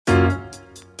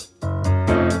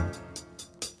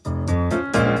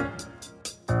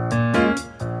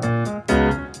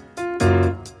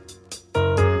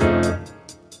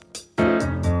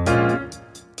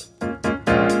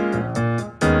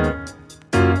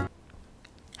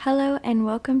Hello and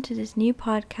welcome to this new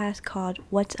podcast called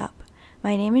What's Up.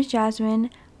 My name is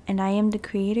Jasmine and I am the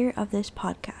creator of this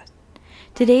podcast.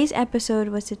 Today's episode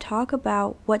was to talk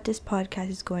about what this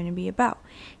podcast is going to be about.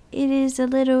 It is a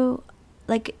little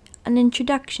like an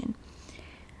introduction.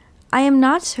 I am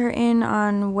not certain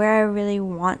on where I really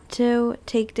want to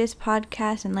take this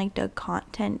podcast and like the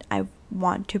content I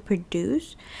want to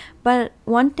produce, but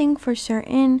one thing for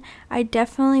certain, I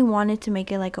definitely wanted to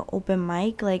make it like an open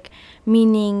mic, like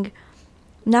meaning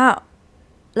not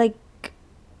like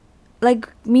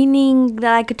meaning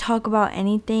that I could talk about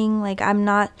anything. Like I'm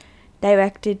not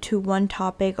directed to one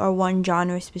topic or one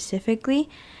genre specifically.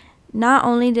 Not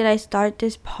only did I start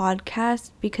this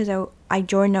podcast because I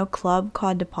joined a club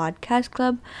called the Podcast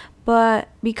Club, but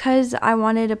because I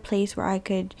wanted a place where I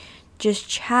could just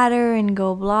chatter and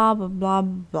go blah, blah, blah,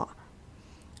 blah.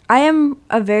 I am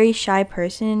a very shy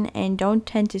person and don't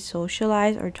tend to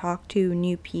socialize or talk to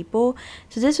new people.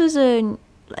 So this was a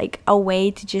way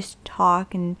to just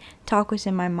talk what's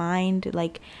in my mind,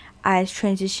 like as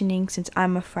transitioning since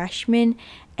I'm a freshman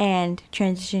and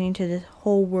transitioning to this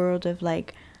whole world of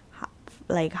like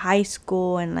high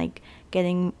school and like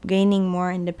gaining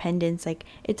more independence. Like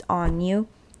it's on you.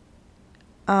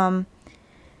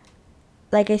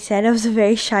 Like I said, I was a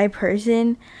very shy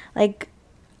person.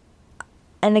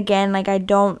 And again, I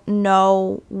don't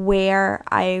know where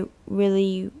I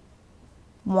really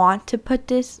want to put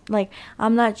this.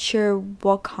 I'm not sure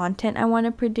what content I want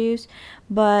to produce,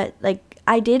 but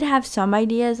I did have some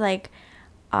ideas,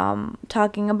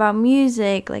 talking about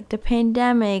music, the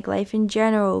pandemic, life in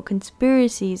general,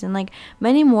 conspiracies, and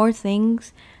many more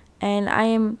things. And I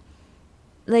am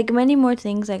many more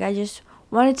things. I just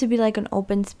want it to be an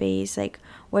open space,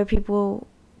 where people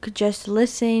could just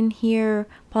listen, hear,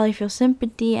 probably feel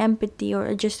sympathy, empathy,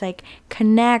 or just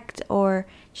connect or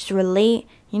just relate,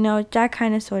 that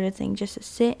kind of sort of thing, just to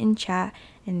sit and chat.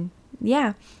 And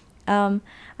yeah,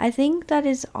 I think that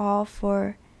is all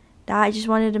for that. I just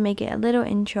wanted to make it a little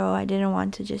intro. I didn't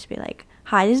want to just be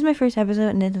hi, this is my first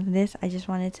episode and this. I just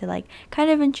wanted to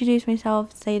kind of introduce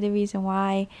myself, say the reason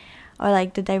why, or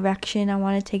the direction I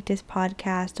want to take this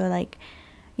podcast, or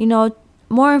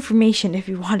more information if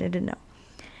you wanted to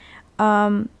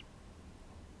know.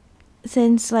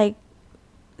 Since I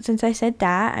said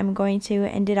that, I'm going to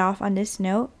end it off on this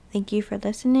note. Thank you for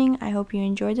listening. I hope you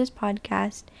enjoyed this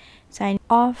podcast. Signing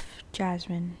off,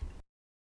 Jasmine.